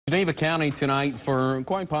Geneva County tonight for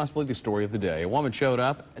quite possibly the story of the day. A woman showed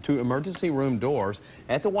up to emergency room doors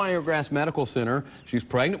at the Wiregrass Medical Center. She's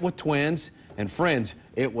pregnant with twins, and friends,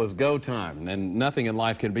 it was go time. And nothing in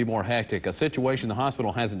life can be more hectic. A situation the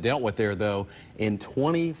hospital hasn't dealt with there, though, in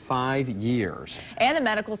 25 years. And the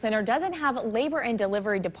medical center doesn't have a labor and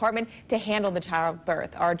delivery department to handle the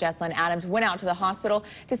childbirth. Our Jesslyn Adams went out to the hospital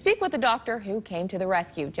to speak with the doctor who came to the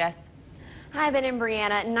rescue. Jess. Hi, Ben and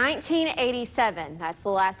Brianna. 1987, that's the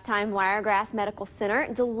last time Wiregrass Medical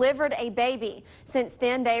Center delivered a baby. Since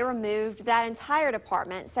then, they removed that entire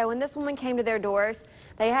department. So when this woman came to their doors,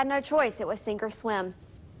 they had no choice. It was sink or swim.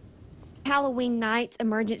 Halloween night,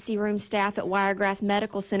 emergency room staff at Wiregrass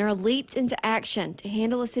Medical Center leaped into action to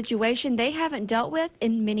handle a situation they haven't dealt with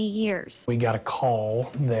in many years. We got a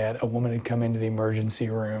call that a woman had come into the emergency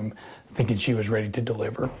room thinking she was ready to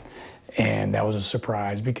deliver. And that was a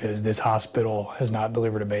surprise because this hospital has not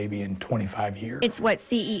delivered a baby in 25 years. It's what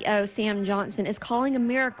CEO Sam Johnson is calling a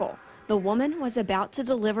miracle. The woman was about to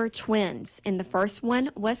deliver twins, and the first one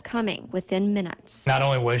was coming within minutes. Not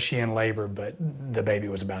only was she in labor, but the baby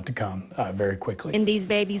was about to come very quickly. And these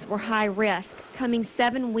babies were high risk, coming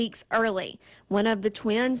 7 weeks early. One of the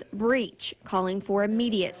twins breech, calling for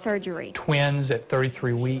immediate surgery. Twins at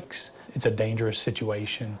 33 weeks. It's a dangerous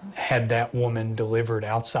situation. Had that woman delivered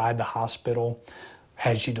outside the hospital,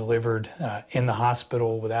 had she delivered in the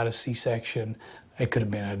hospital without a C-section, it could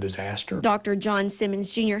have been a disaster. Dr. John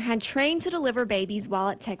Simmons Jr. had trained to deliver babies while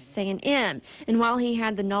at Texas A&M, and while he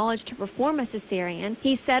had the knowledge to perform a cesarean,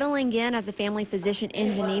 he's settling in as a family physician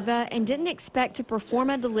in Geneva and didn't expect to perform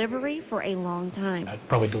a delivery for a long time. I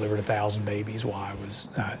probably delivered 1,000 babies while I was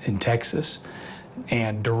in Texas,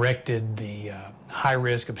 and directed the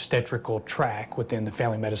high-risk obstetrical track within the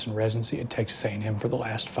family medicine residency at Texas A&M for the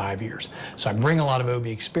last 5 years. So I bring a lot of OB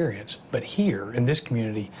experience, but here in this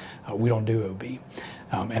community, we don't do OB,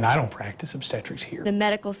 and I don't practice obstetrics here. The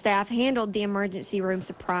medical staff handled the emergency room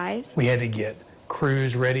surprise. We had to get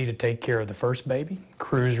crews ready to take care of the first baby,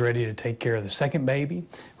 crews ready to take care of the second baby.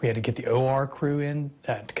 We had to get the OR crew in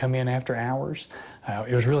to come in after hours.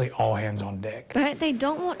 It was really all hands on deck. But they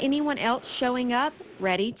don't want anyone else showing up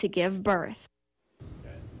ready to give birth.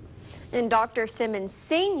 And Dr. Simmons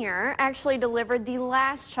Sr. actually delivered the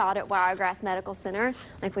last child at Wiregrass Medical Center,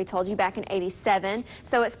 like we told you, back in '87.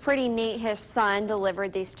 So it's pretty neat his son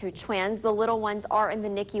delivered these two twins. The little ones are in the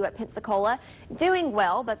NICU at Pensacola, doing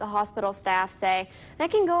well, but the hospital staff say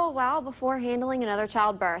that can go a while before handling another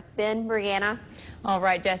childbirth. Ben, Brianna. All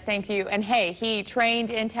right, Jess, thank you. And hey, he trained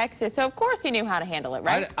in Texas, so of course he knew how to handle it,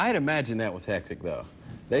 right? I'd imagine that was hectic, though.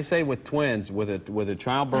 They say with twins, with a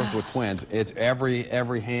childbirth with twins, it's every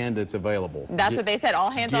hand that's available. That's what they said, all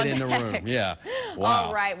hands on deck. Get in the room, yeah. Wow.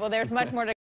 All right, well, there's much more to